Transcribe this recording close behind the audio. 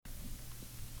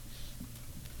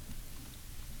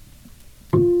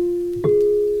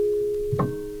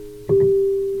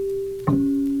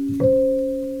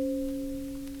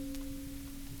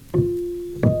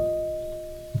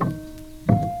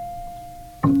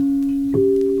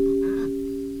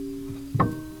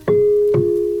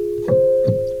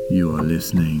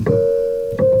listening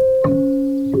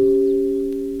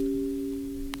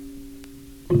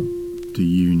to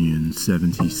Union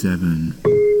 77.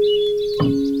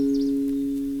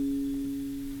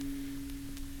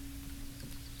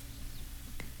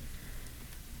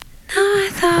 Now my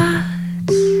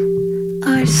thoughts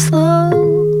are slow,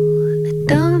 I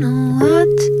don't know what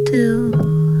to do.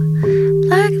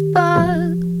 Like a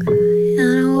bug in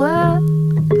a web,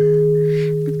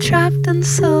 I'm trapped and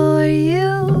so are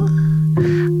you.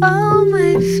 All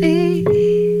my feet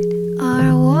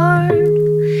are warm,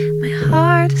 my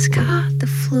heart has caught the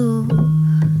flu.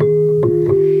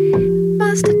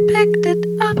 Must have picked it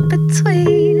up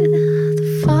between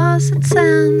the faucets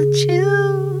and the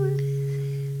tube.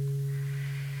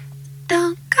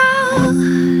 Don't go,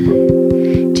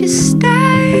 just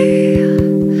stay.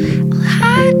 I'll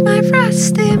hide my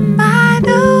rusty mind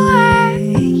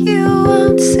away. You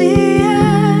won't see it.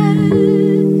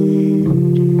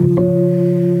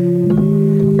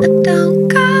 Don't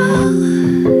go,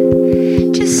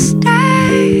 just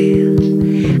stay.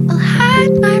 I'll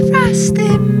hide my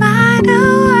rusty mind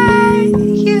away.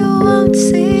 You won't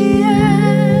see it.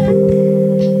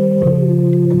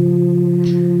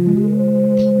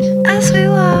 As we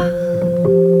walk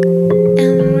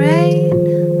in the rain,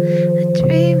 I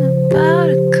dream about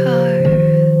a car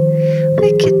we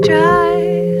could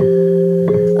drive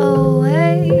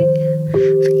away.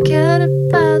 Forget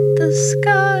about the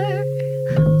scar.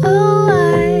 Oh,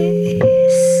 I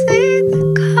see the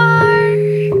car,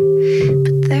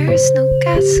 but there's no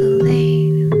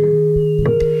gasoline.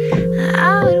 I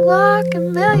would walk a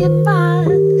million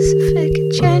miles if it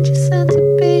could change us into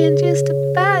being just a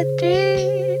bad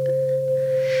dream.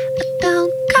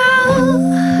 Don't go,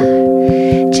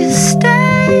 just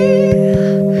stay.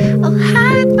 I'll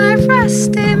hide my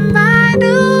rusty mind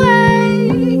away.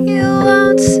 You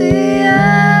won't see it.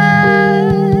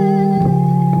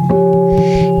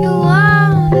 You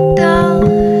won't,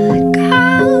 don't go,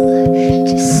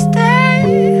 just stay.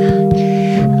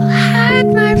 I'll hide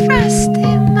my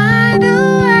rusty mind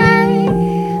away.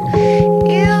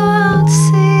 You won't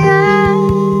see it.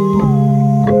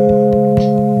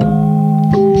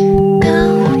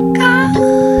 Don't go,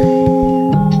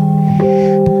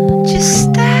 just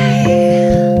stay,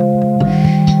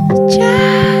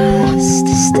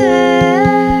 just stay.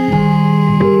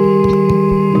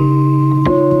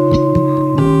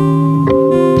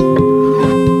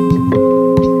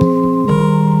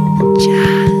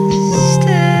 Just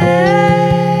stay.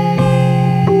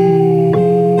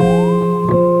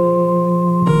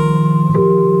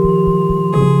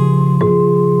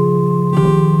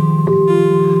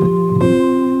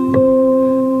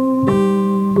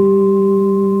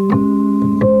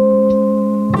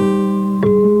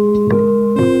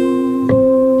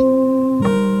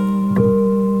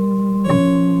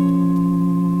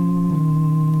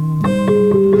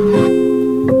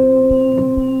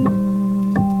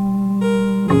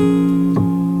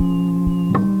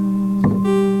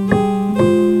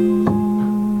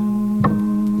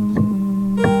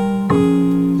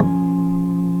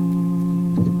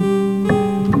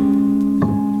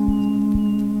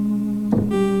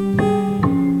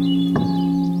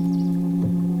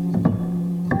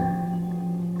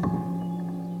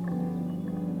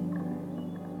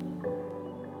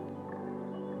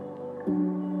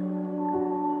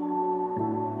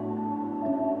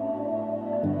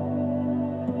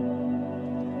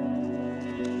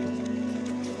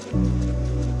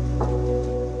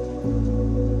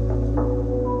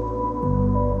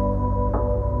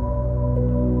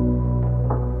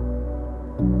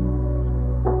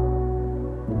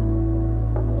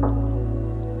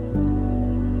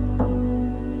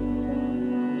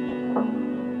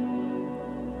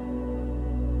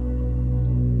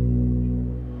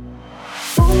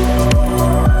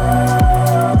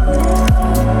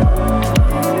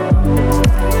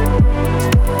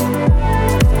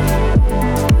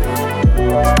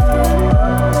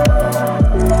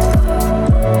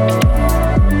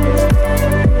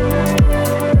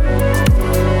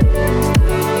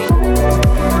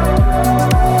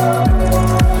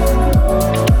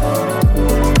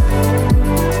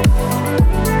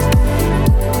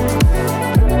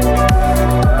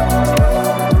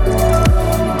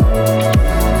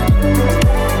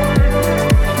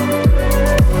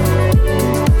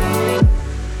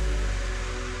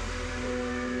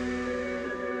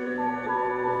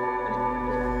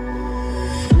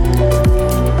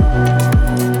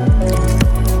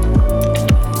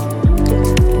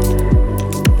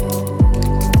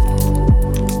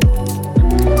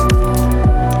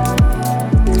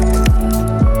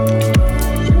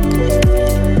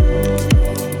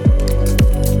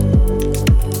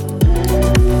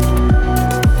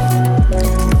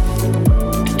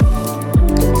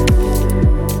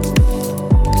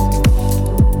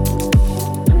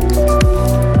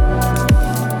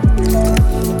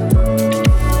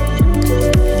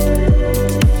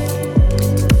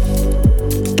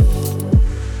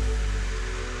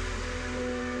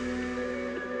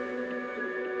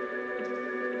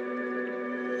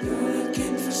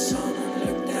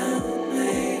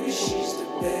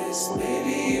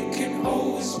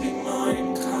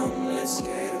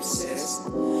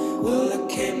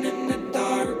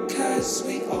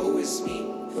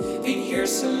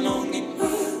 so long in my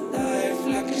life,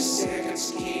 like a second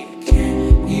skin.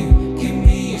 Can you give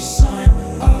me a sign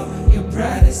of your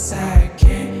brighter side?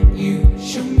 Can you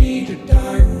show me the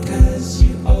dark? Cause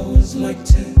you always like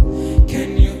to.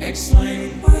 Can you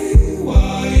explain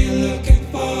why you looking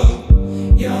for?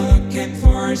 You're looking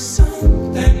for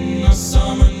something or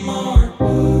someone more.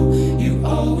 Oh, you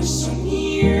always so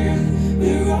near,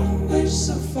 we're always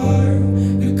so far.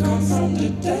 You come from the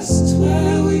dust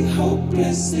where we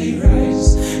hopelessly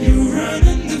rise. You run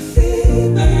in the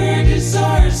fever,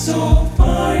 desire so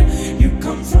fine. You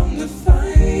come from the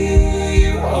fire,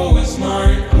 you're always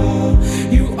mine. Oh,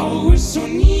 you always so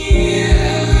near,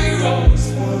 we're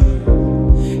always far.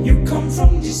 You come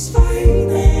from this fight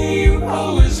and you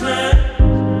always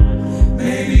run.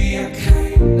 Maybe I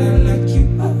kinda like you.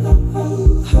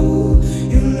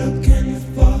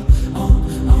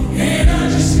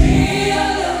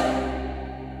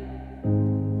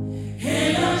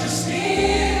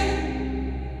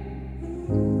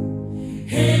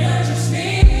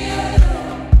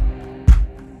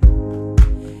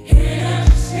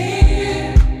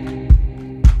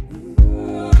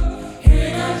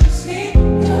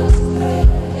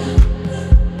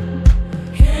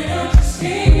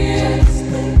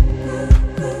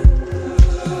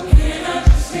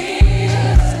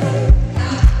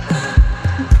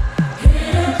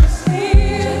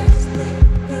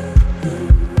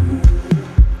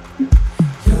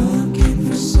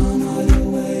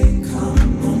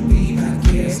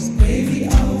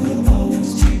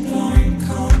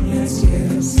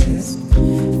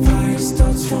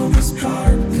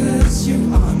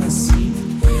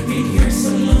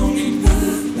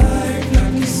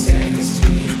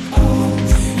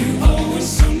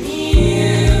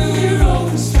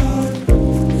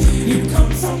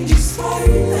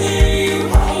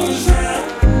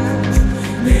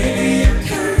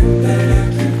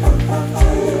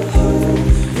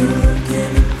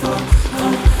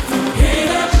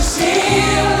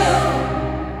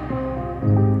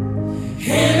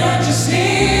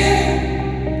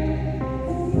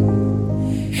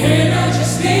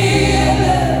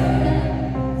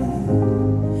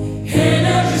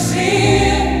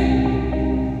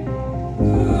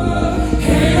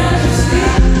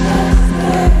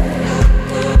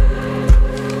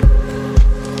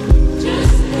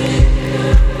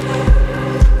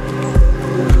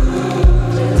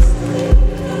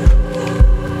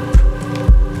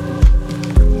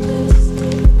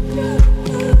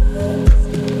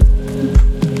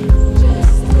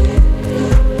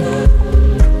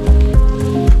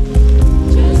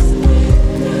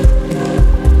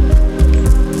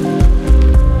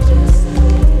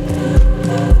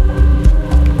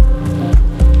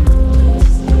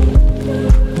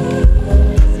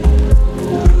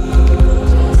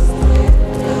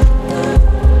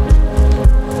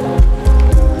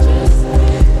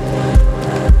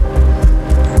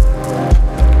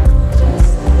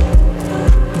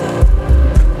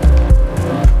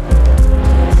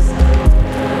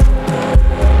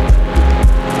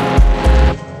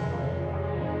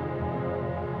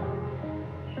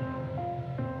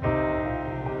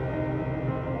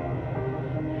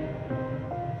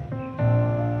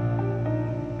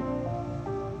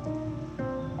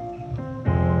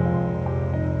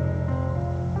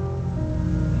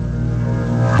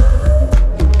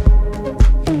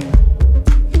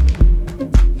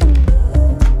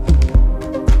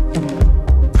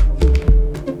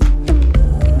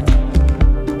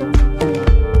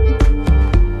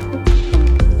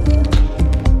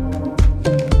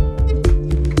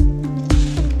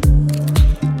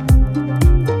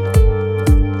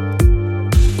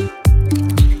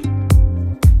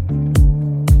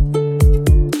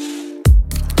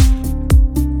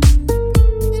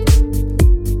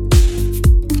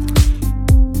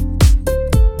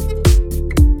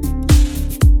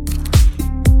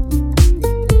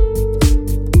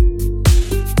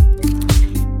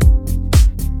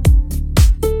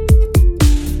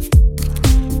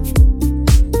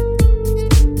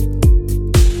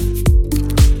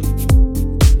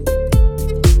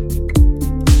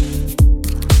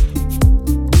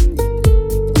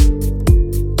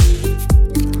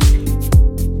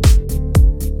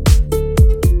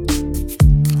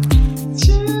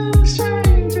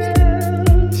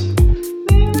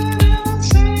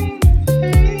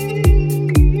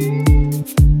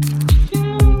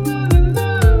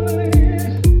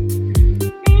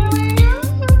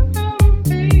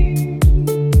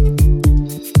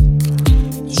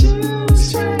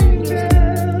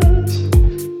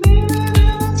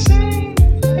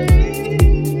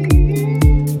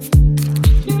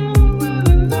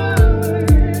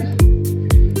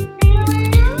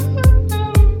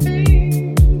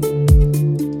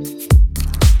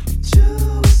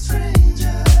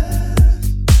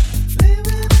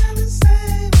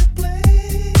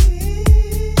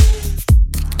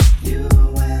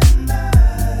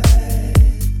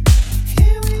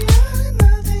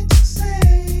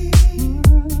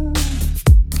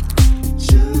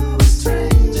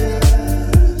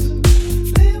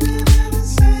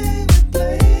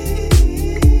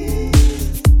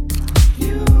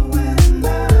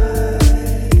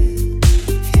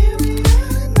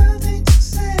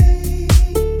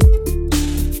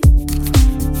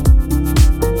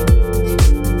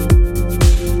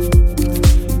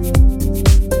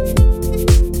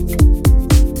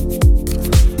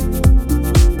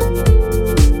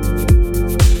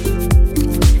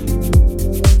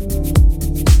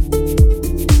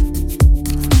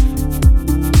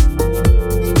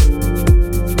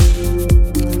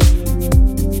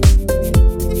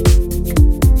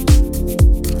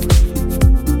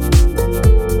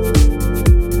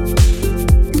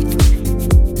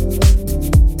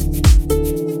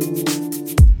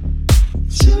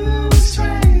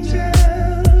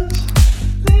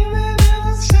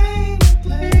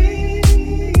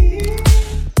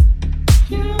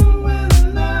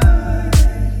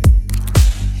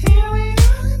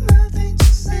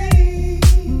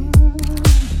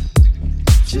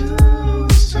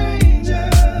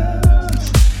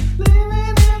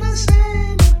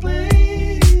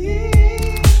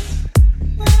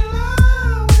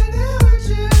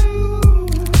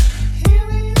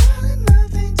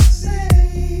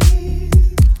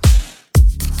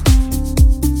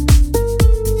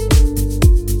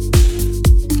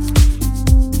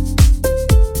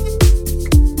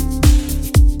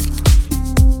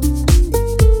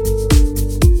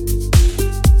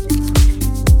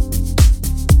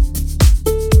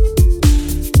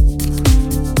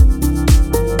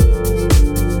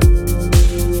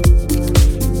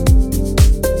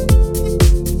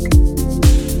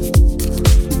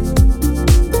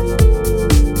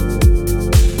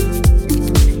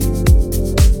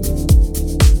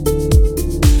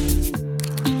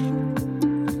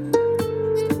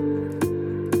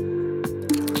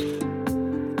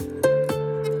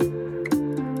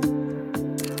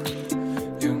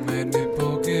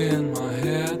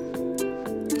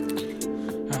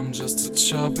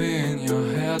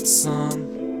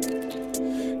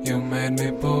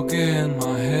 made me boogie in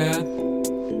my head.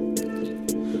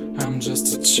 I'm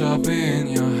just a chubby in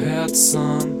your head,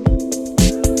 son.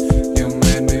 You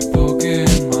made me boogie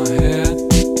in my head.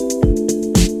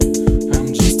 I'm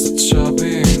just a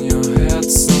chubby in your head,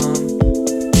 son.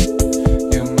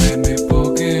 You made me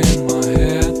boogie in my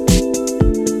head.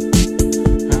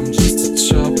 I'm just a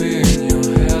chubby in your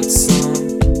head, son.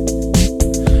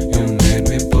 You made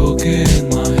me boogie in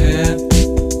my head.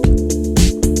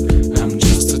 I'm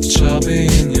just a chubby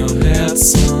in your head,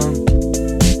 son.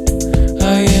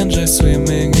 I enjoy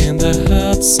swimming in the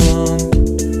hot sun.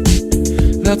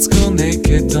 Let's go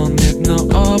naked, don't need no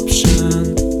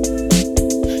option.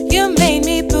 You made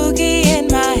me boogie in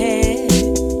my head.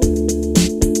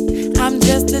 I'm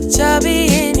just a chubby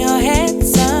in your head,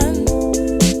 son.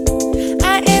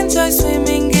 I enjoy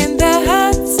swimming in the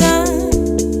hot sun.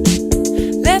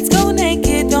 Let's go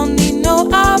naked, don't need no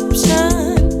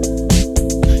option.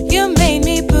 You made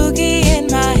me boogie in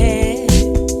my head.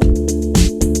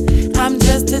 I'm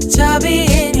just a chubby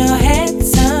in your head,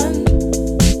 son.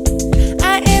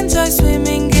 I enjoy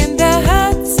swimming in the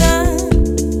hot sun.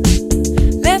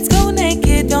 Let's go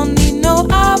naked, don't need no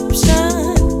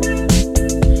option.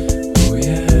 Oh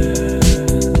yeah,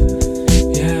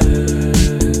 yeah,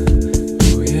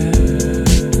 oh yeah,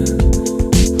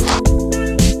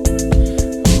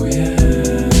 oh yeah,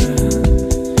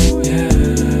 yeah,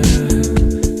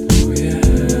 oh yeah.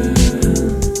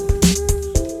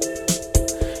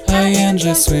 I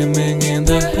enjoy swimming in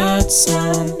the hot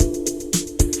sun.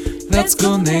 Let's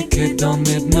go naked, don't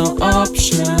need no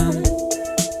option.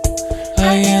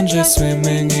 I enjoy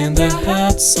swimming in the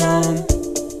hot sun.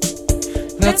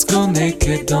 Let's go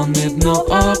naked, don't need no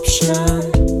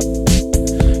option.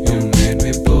 You made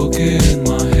me boogie in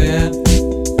my head.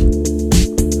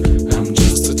 I'm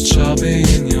just a chubby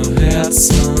in your head,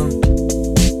 son.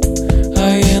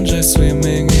 I enjoy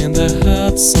swimming in the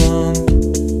hot sun.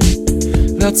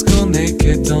 Let's go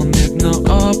naked, don't need no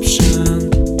option.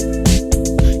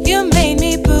 You made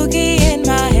me boogie in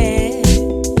my head.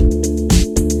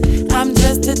 I'm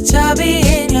just a chubby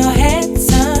in your head,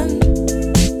 son.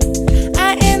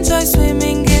 I enjoy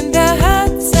swimming in the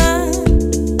hot sun.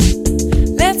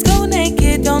 Let's go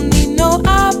naked, don't need no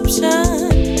option.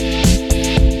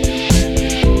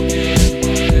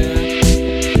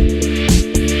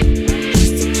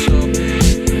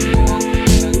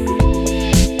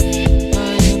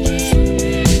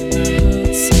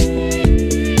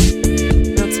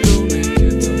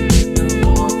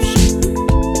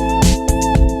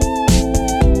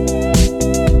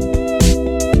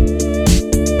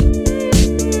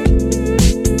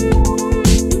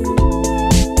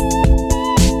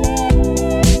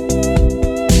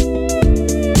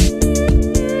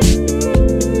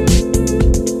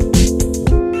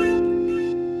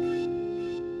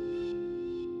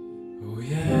 Oh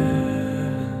yeah,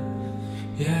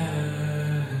 yeah,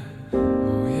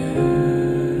 oh yeah.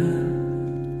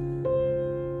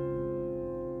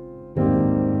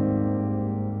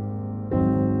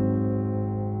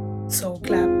 So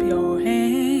clap your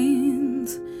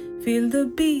hands, feel the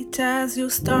beat as you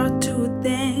start to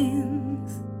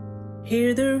dance.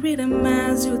 Hear the rhythm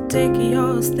as you take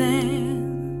your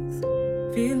stance.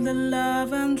 Feel the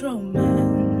love and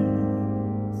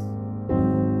romance.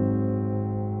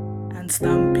 And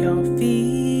stomp your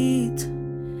feet.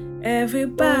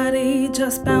 Everybody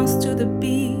just bounce to the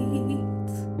beat.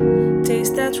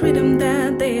 Taste that rhythm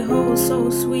that they hold so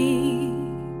sweet.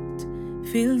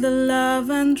 Feel the love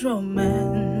and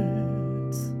romance.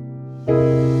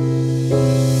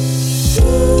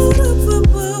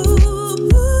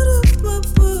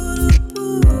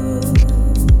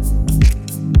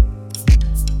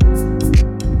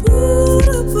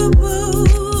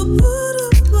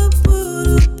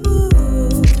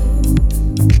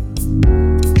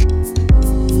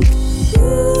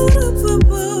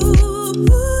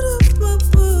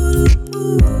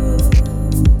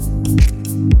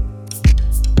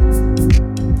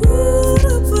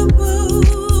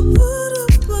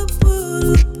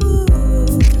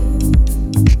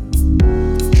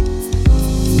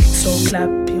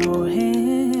 Clap your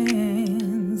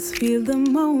hands, feel the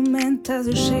moment as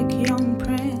you shake your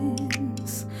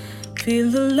prance. Feel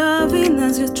the loving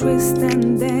as you twist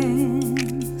and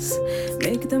dance.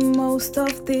 Make the most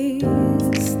of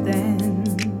this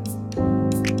dance.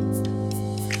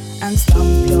 And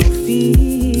stomp your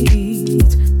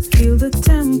feet. Feel the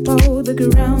tempo, the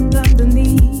ground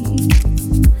underneath.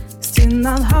 Still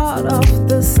not hard off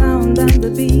the sound and the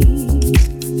beat.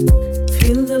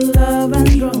 Feel the love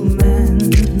and romance.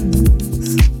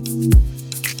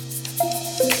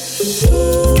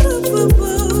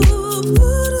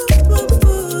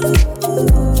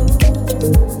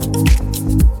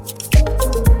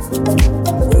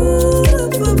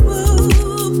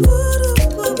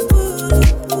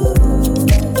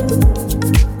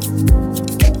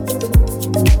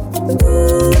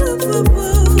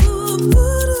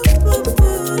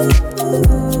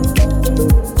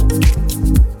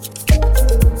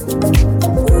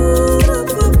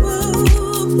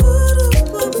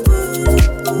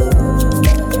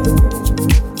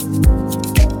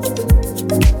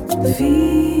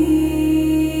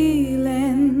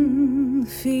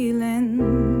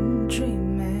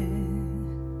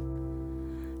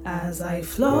 I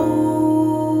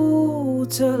float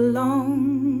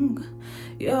along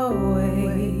your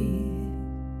way,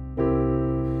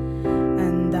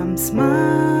 and I'm smiling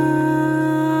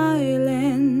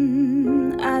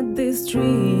at these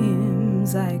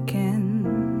dreams I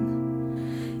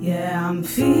can. Yeah, I'm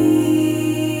feeling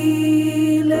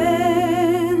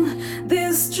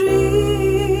these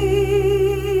dreams,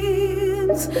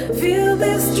 feel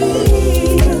these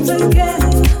dreams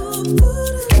again,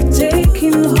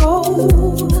 taking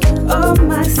hold of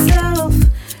myself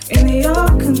in your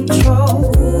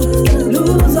control.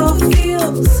 Lose all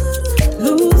feels,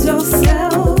 lose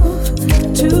yourself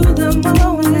to the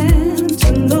moment,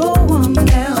 to no one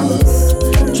else.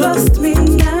 Trust me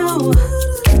now,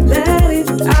 let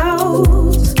it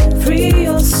out, free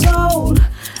your soul,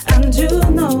 and you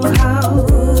know how.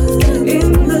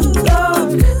 In the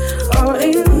dark or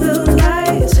in the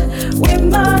light, we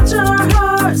match our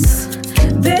hearts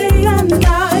day and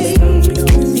night.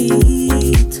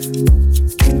 Beat,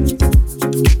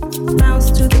 bounce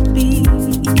to the beat,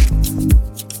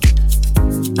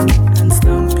 and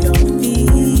stomp your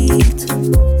feet.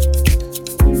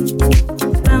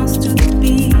 Bounce to the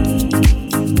beat.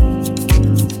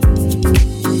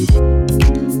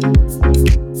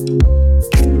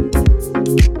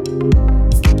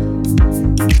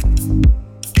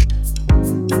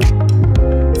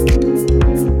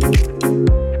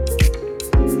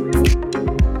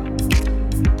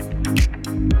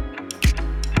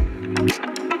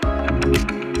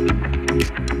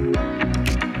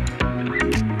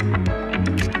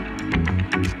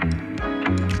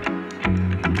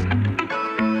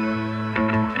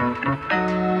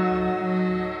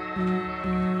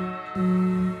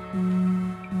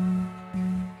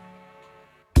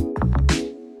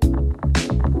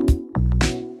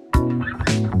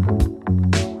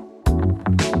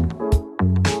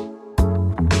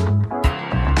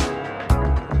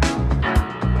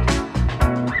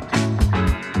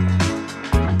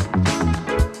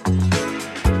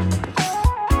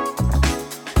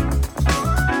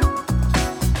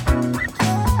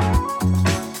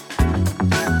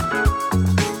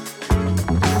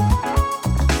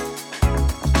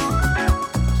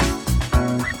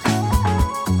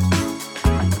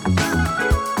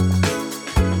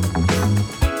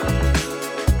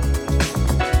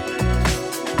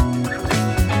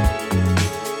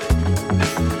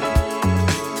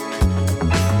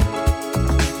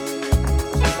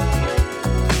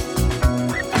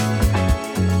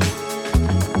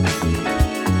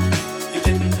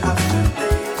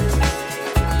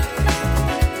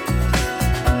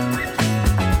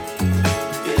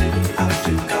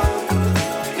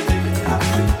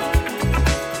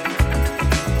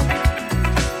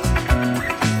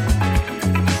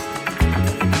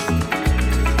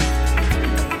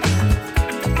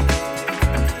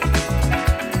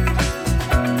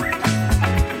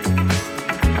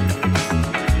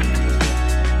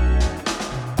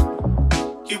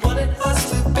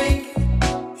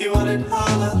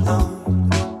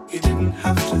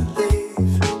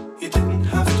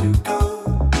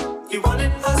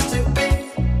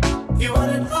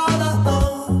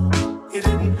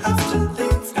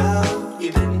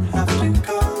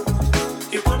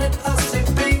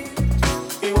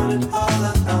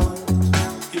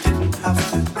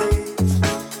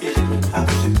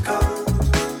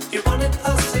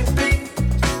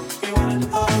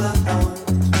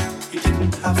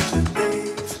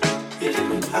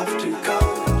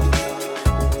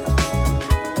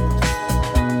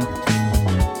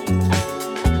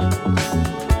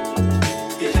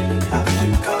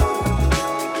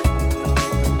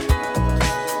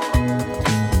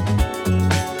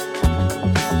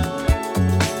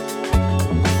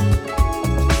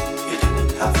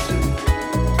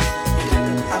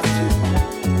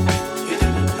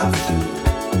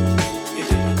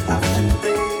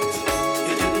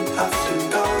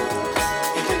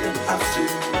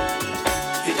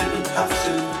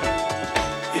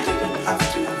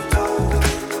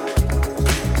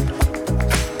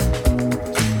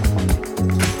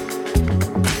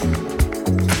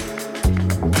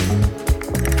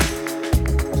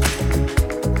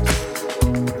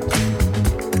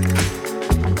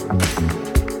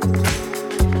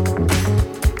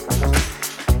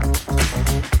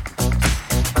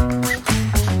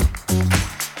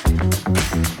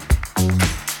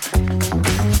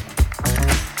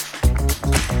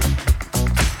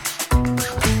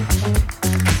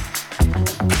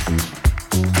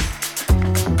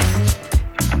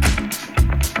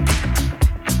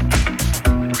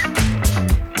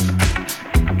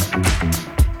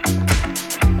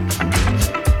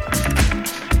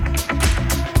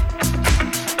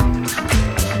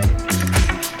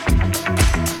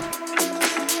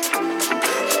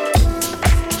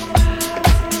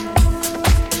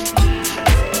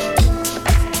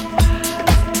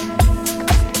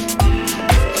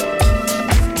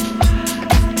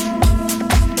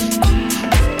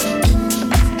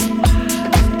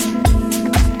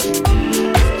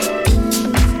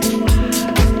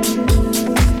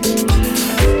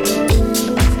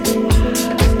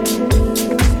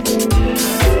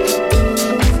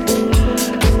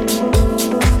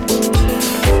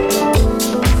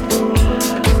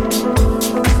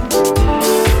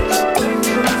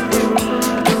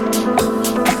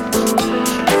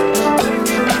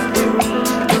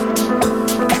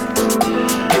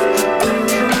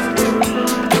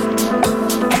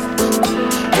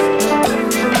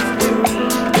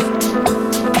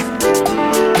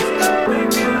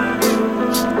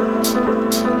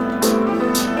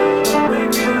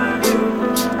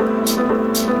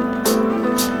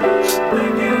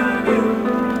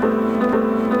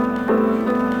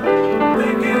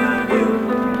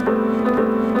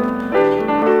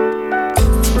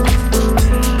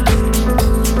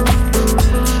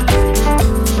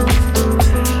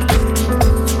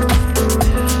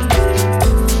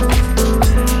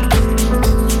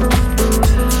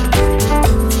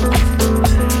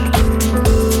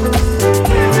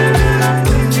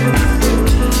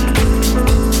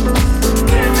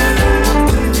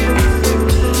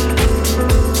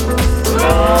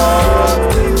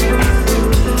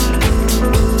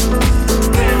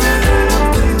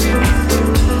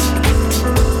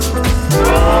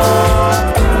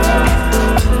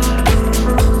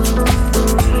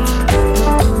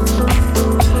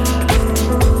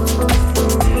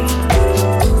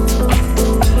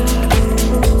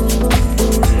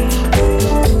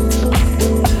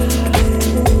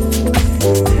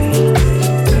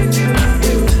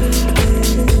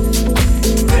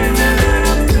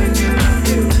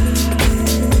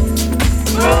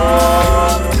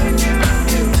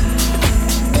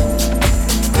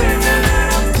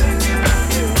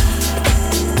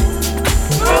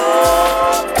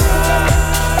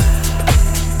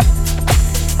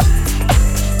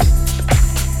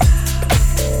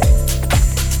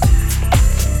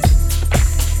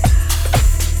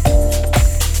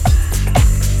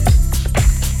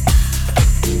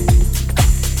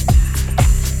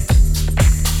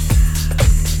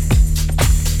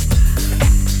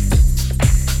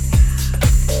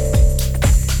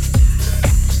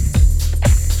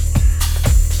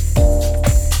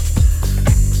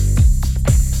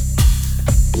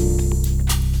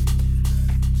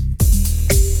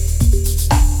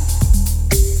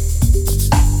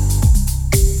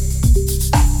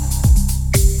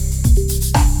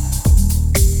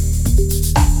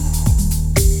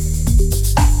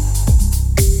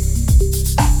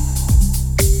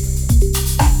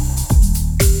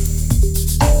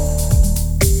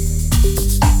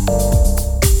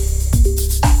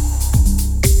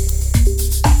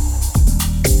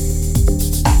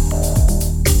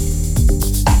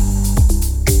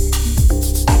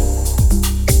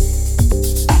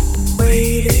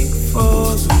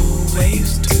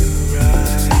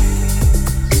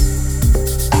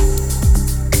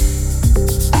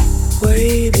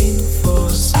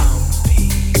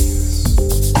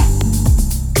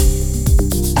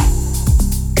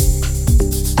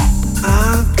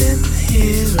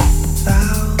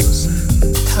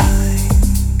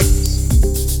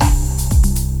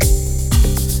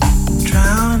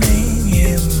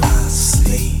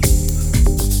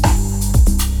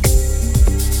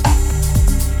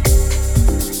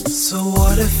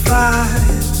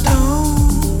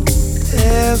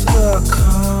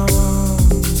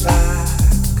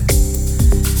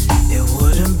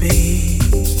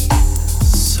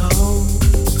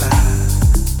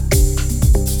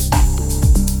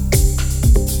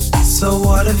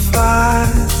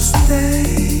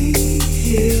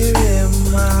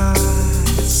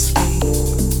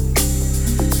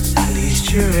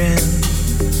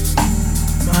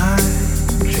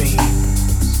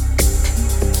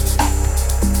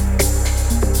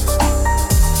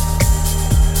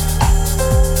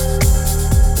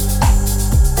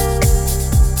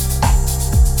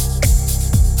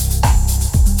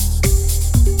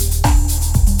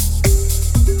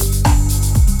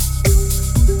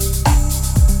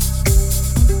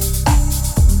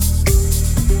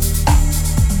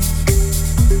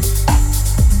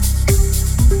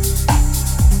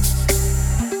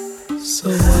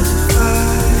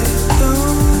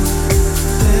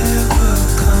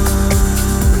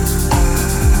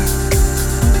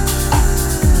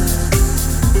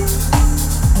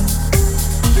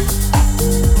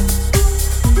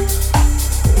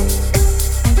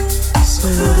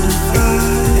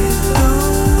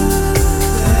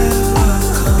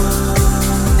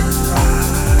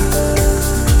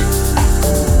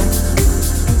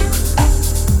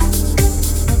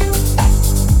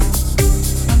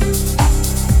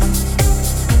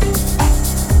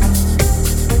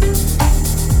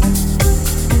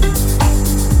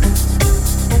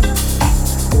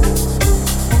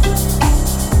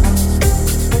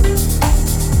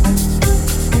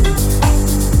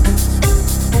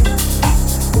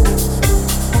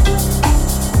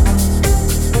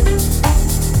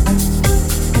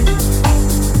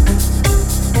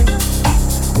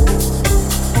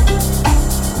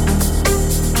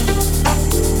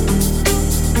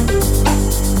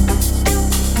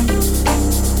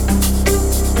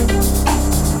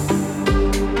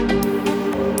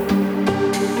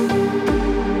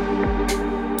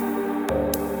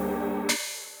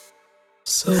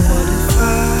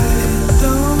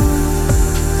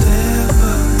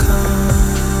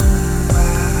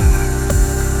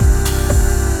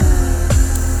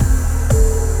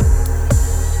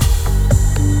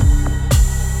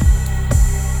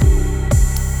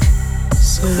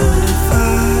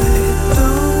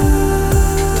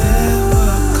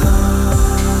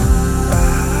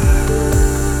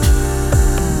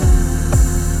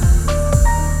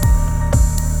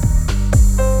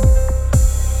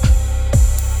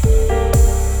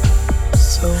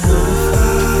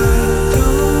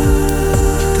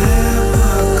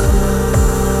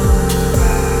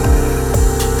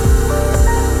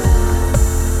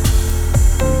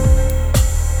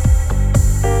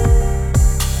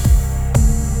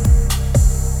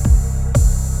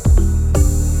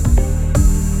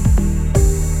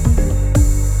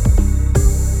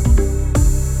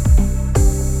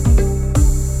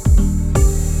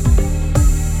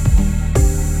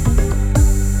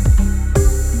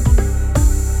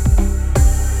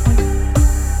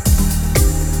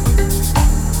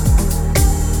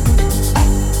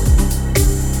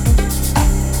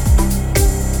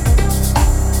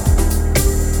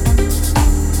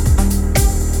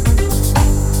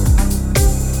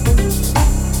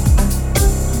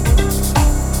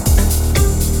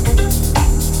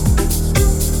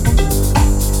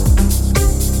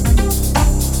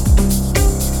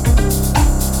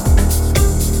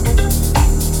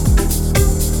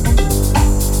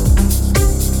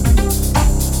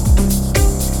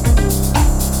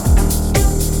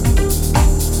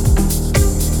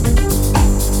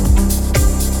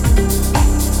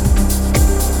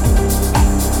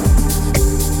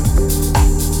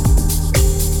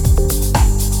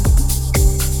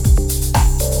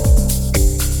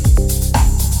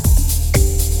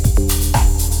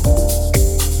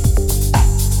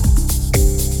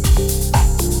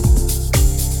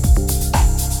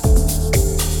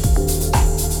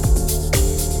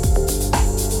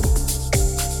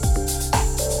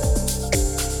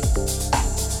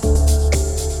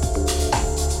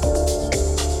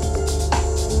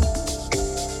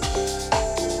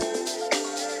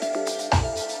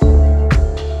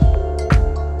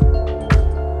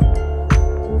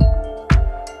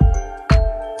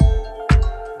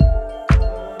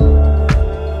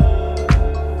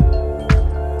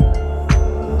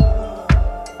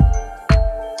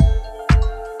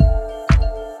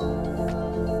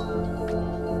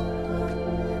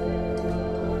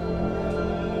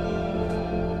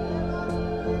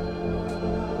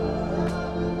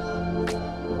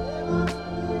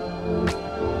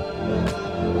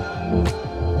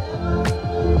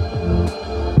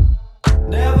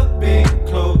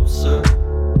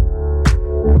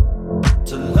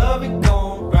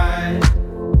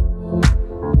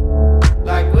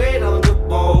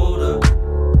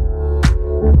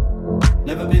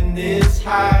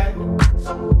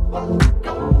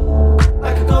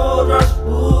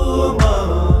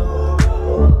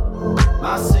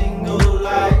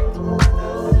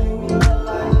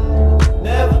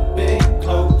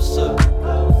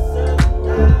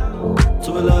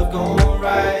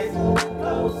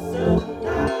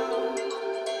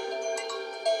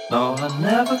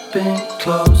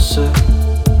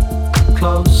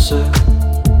 closer,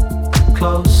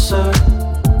 closer,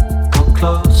 or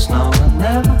close. No, I've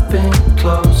never been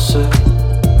closer,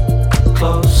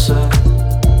 closer,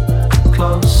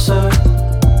 closer,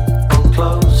 or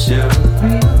close. You're a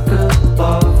real good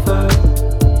lover,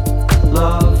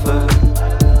 lover,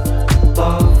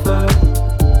 lover,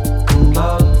 and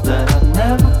love that I've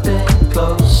never been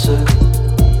closer,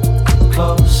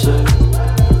 closer,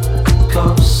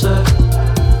 closer,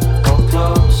 or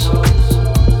close.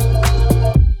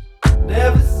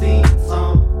 Never seen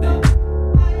something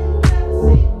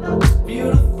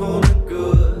beautiful and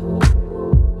good.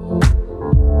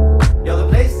 You're the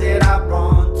place that I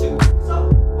run to.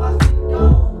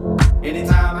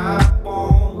 Anytime I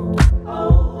want,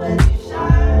 you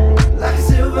shine like a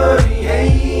silvery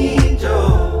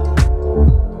angel.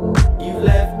 You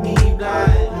left me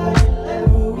blind,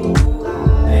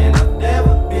 and I've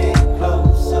never been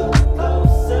closer,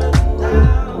 closer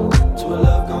now to a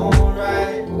love gone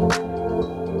right.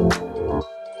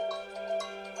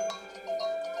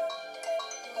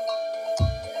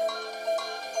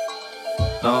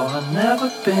 No, I've never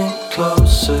been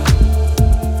closer,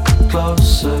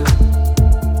 closer,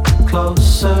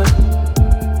 closer,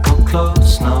 or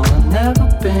close. No, I've never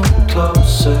been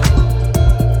closer,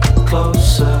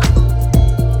 closer,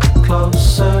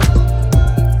 closer,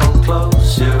 or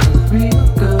close. You're a real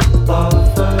good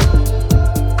lover,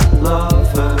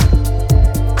 lover,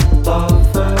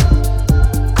 lover,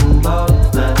 and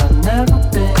love that I've never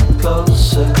been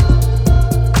closer,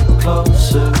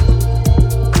 closer,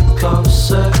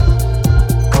 closer,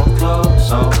 or close.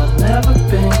 Oh, I've never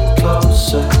been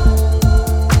closer,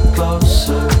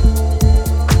 closer,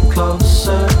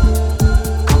 closer,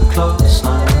 or close.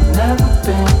 No, I've never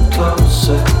been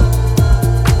closer,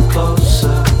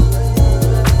 closer,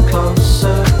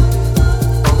 closer,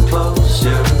 or close.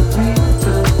 You're a real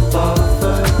good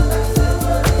lover,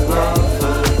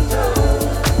 lover,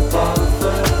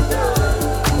 lover,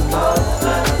 and love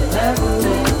that I've never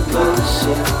been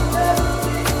closer,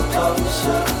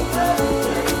 closer,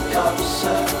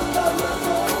 closer, closer.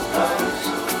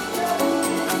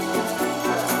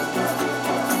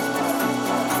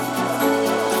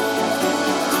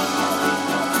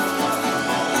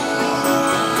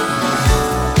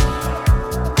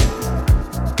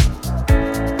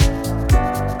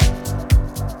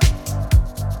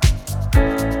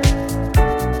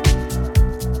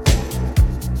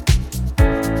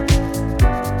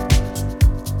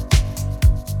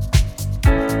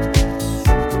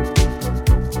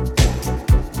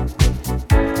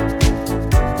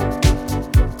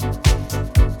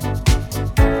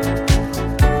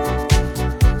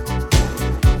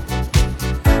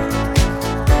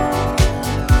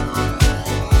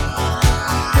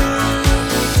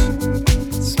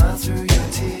 Smile through your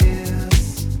tears,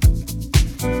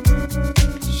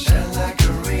 shine like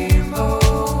a rainbow,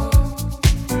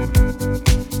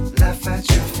 laugh at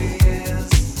your fears,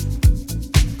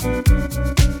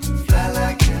 fly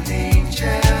like an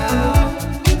angel,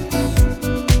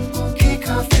 kick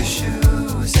off your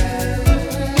shoes and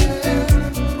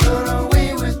run away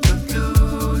with the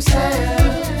blues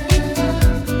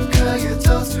and curl your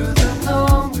toes through the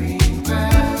long green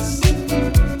grass,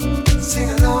 sing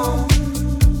along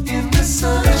in the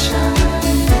sunshine.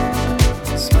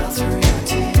 Smile through your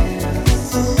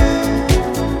tears,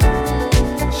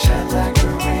 shine like a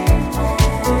rainbow,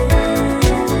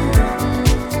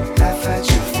 laugh at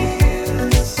your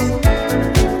fears,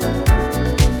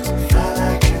 fly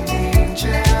like an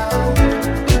angel,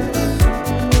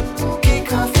 kick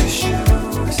off your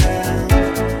shoes and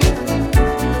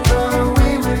run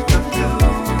away with the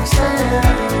blues and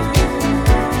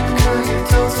curl your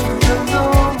toes through the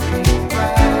long green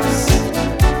grass,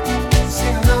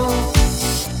 sing along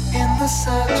in the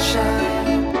sunshine.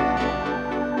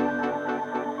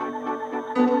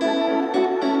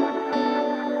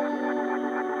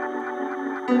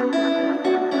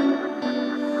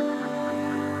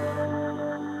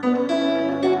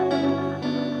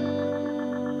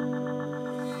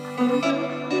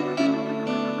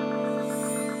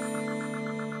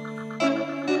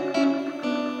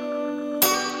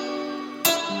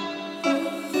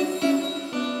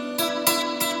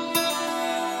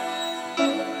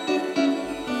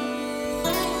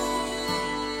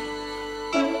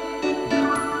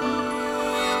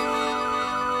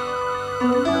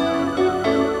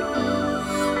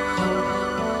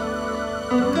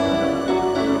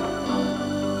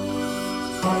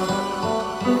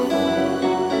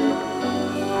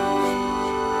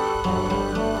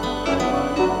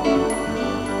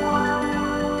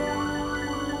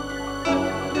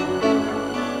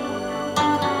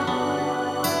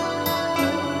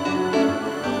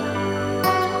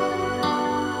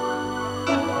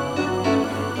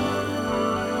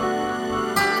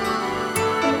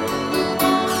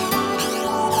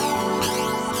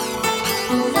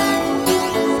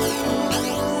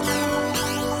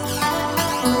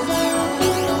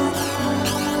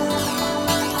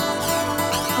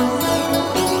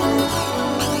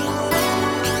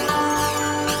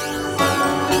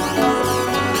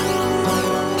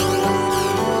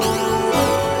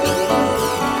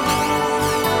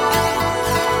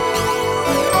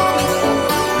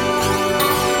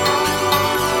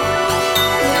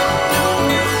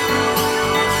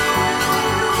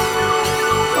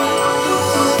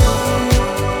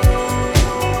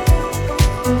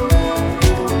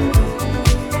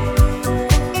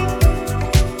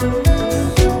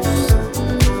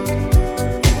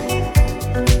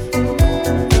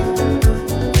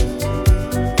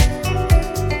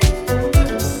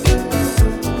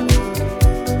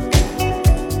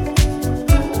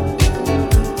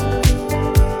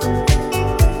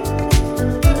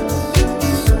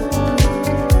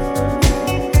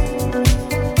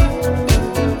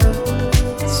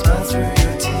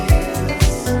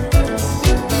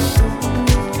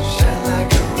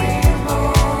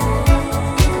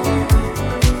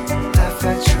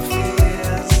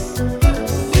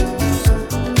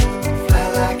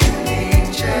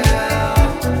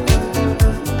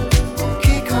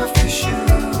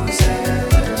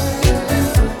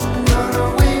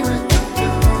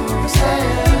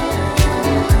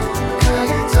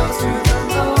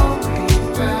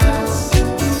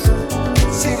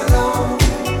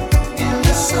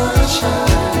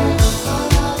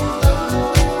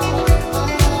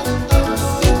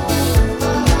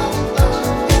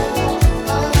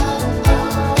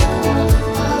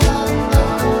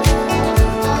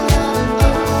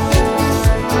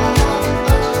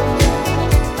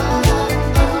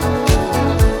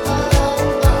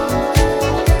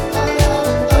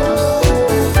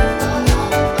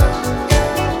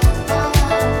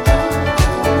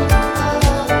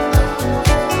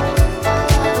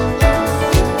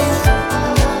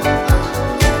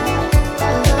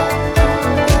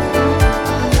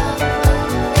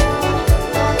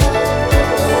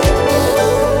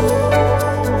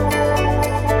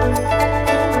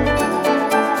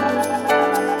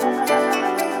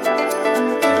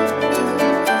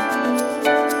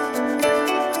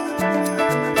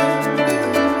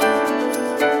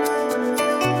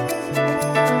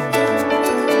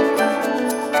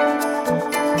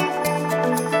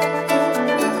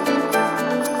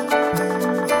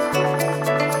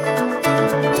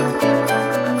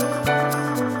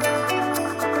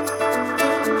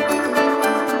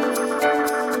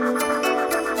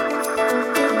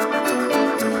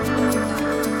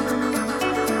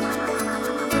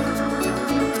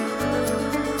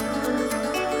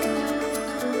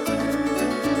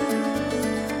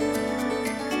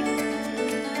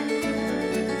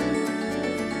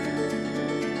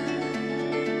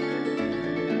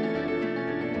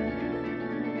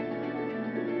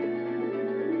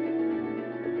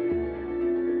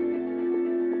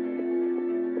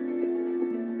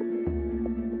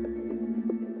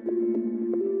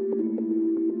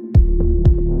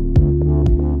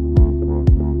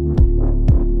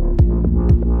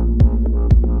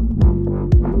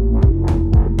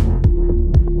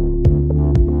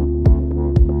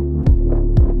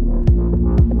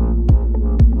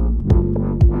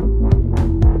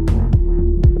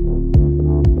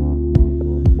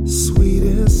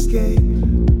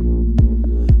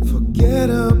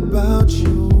 about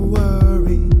your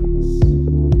worries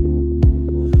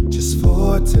just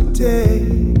for today.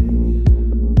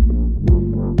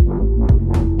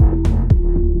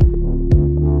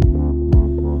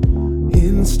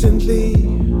 Instantly,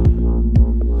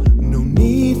 no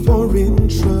need for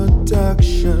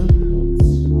introductions.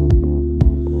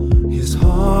 His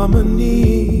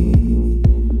harmony.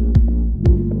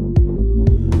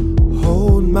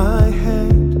 Hold my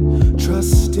hand,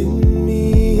 trust in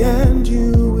me, and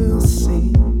you will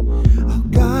see. I'll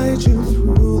guide you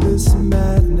through this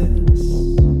madness.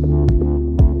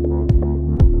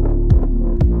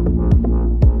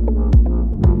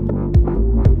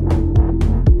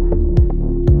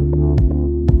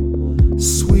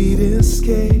 Sweet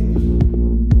escape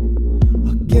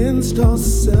against all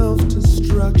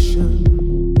self-destruction.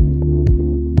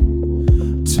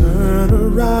 Turn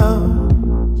around.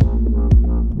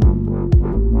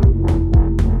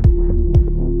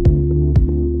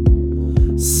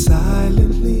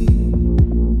 Silently,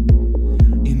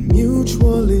 in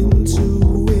mutual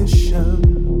intuition,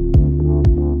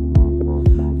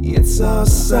 it's our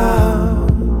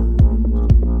sound.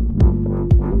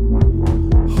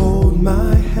 Hold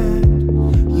my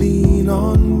hand, lean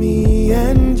on me,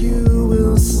 and you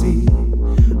will see.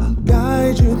 I'll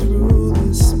guide you through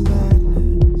this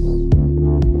madness.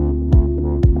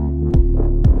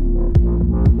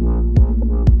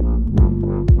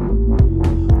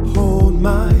 Hold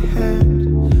my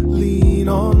hand, lean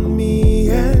on me,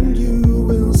 and you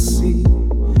will see.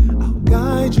 I'll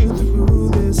guide you through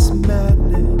this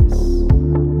madness.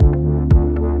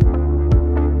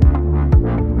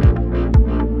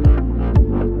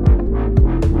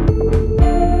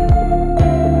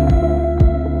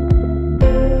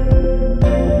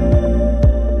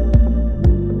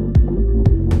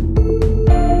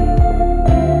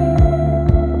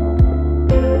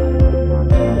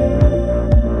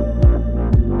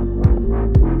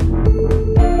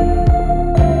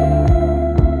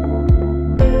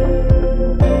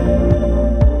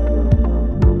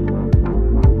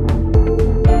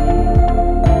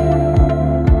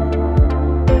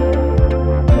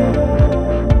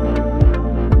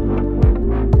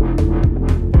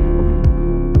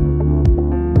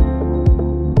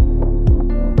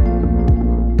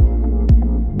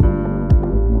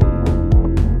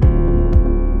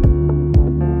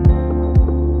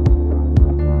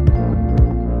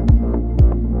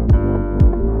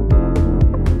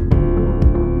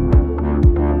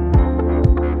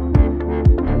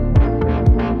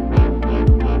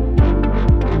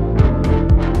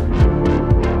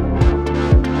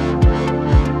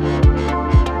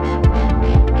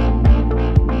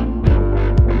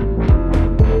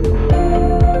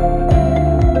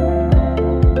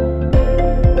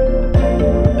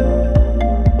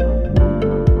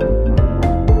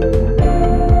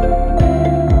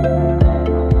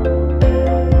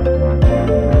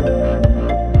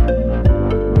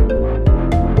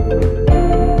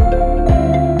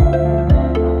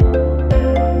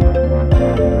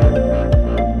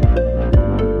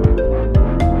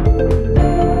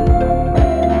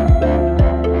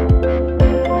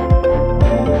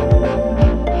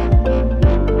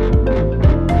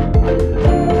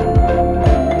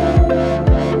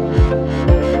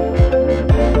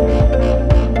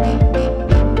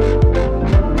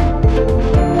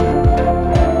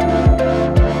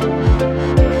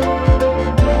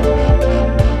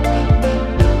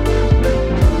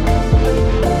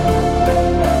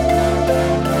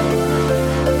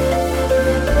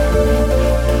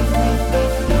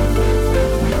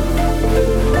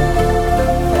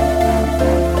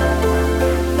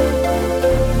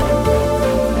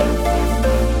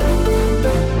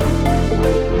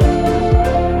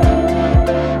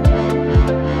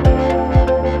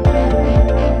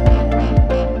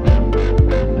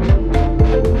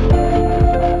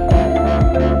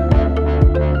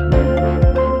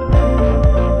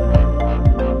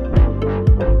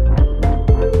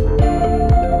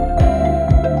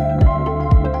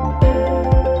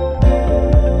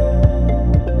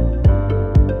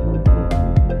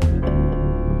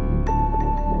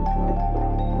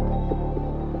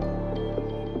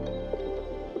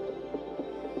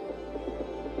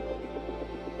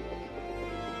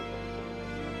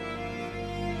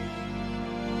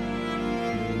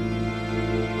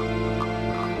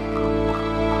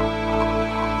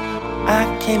 I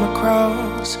came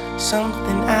across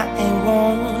something I ain't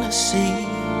wanna see.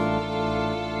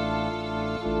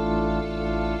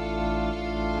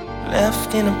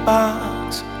 Left in a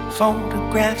box,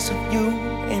 photographs of you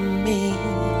and me.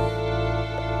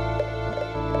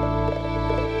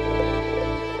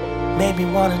 Maybe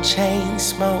wanna chain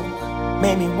smoke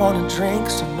made me wanna drink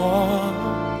some more.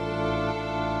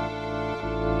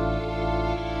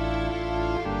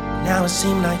 Now it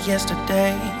seemed like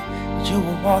yesterday that you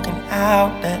were walking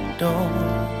out that door.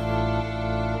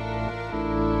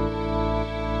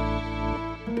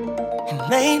 And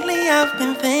lately I've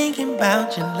been thinking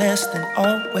about you less than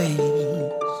always.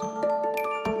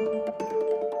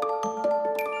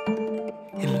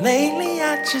 And lately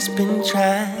I've just been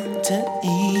trying to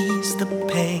ease the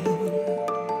pain.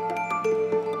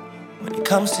 When it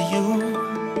comes to you,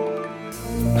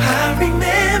 I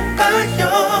remember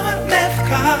your left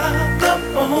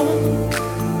collarbone,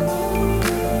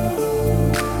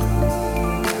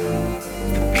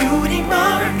 the beauty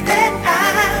mark that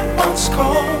I once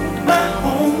called my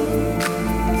home.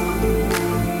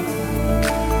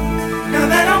 Now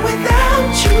that I'm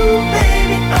without you,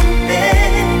 baby, I'm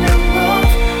better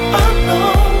off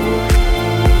alone.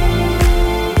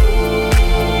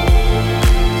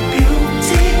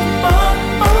 Beauty mark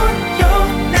on your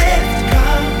left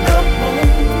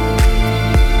collarbone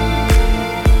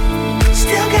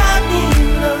still got me in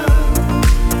love.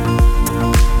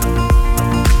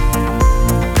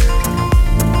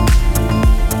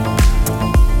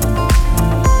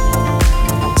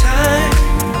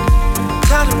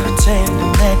 Tired of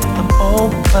pretending that I'm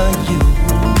over you.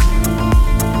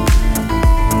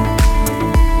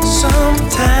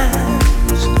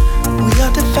 Sometimes we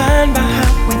are defined by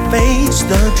how we face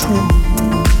the truth.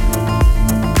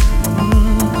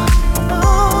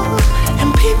 Oh, and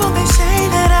people they say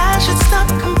that I should stop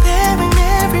comparing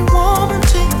every woman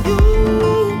to you.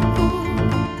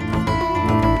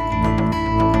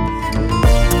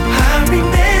 I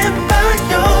remember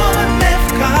your left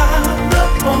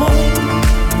collarbone,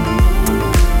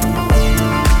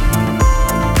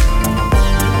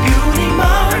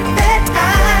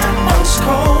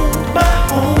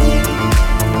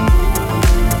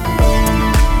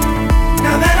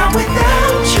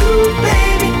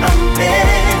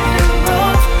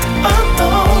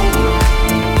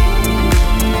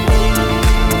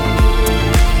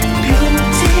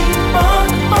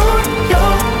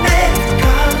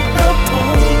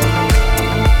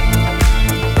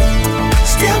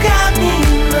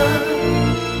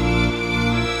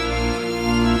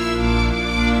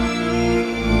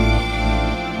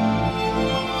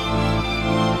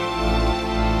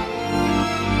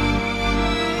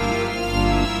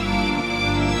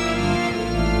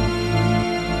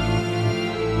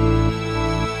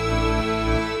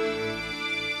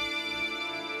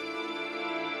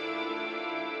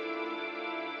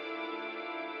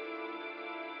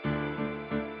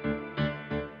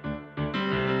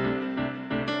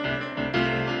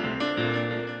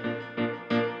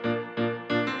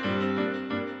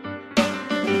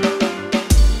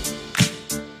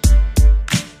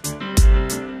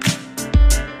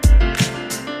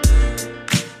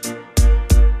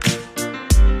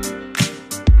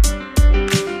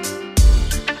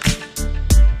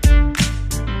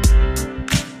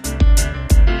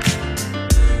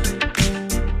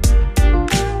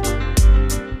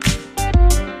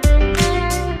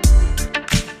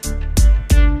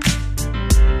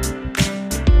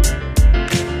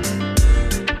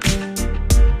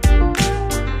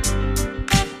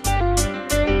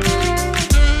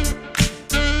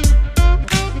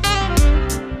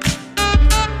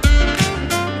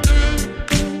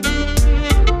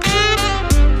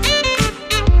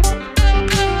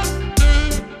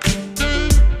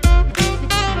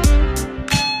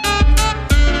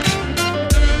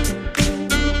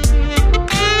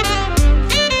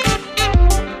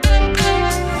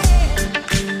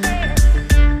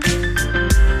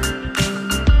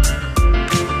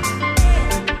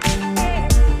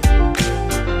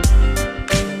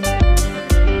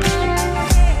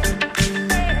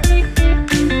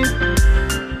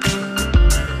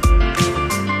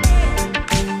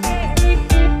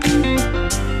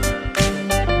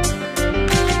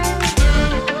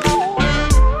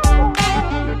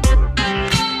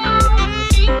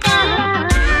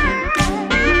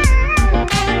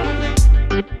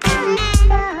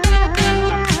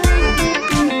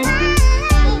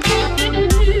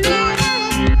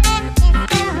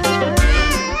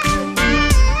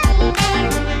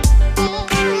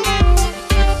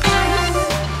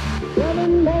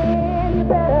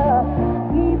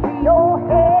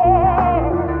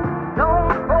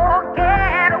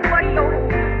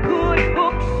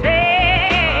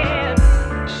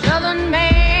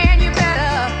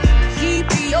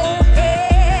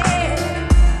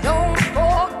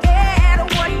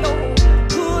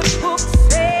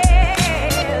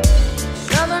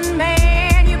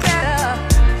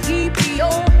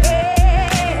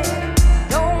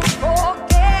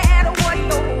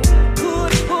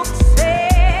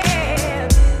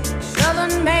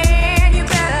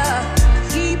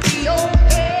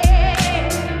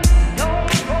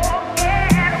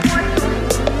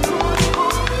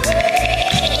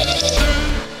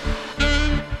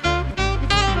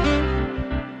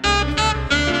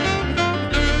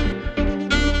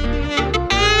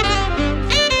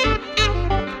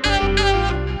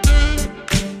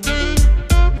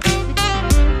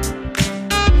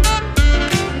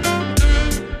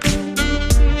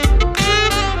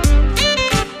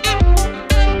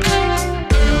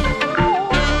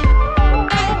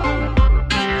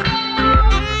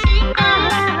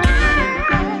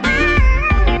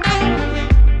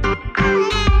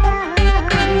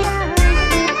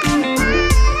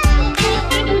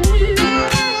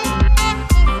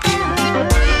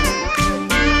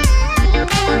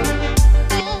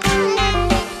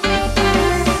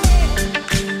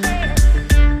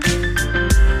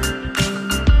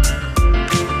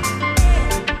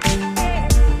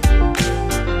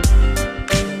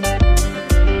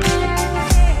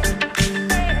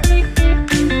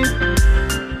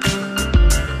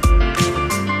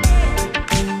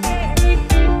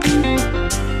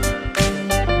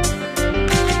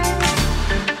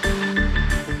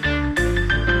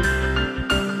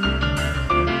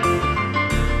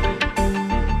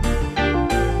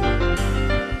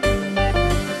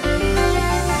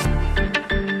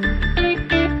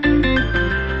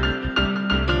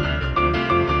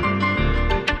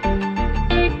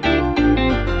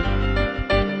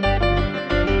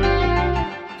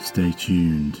 Stay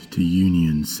tuned to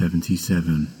Union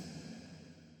 77.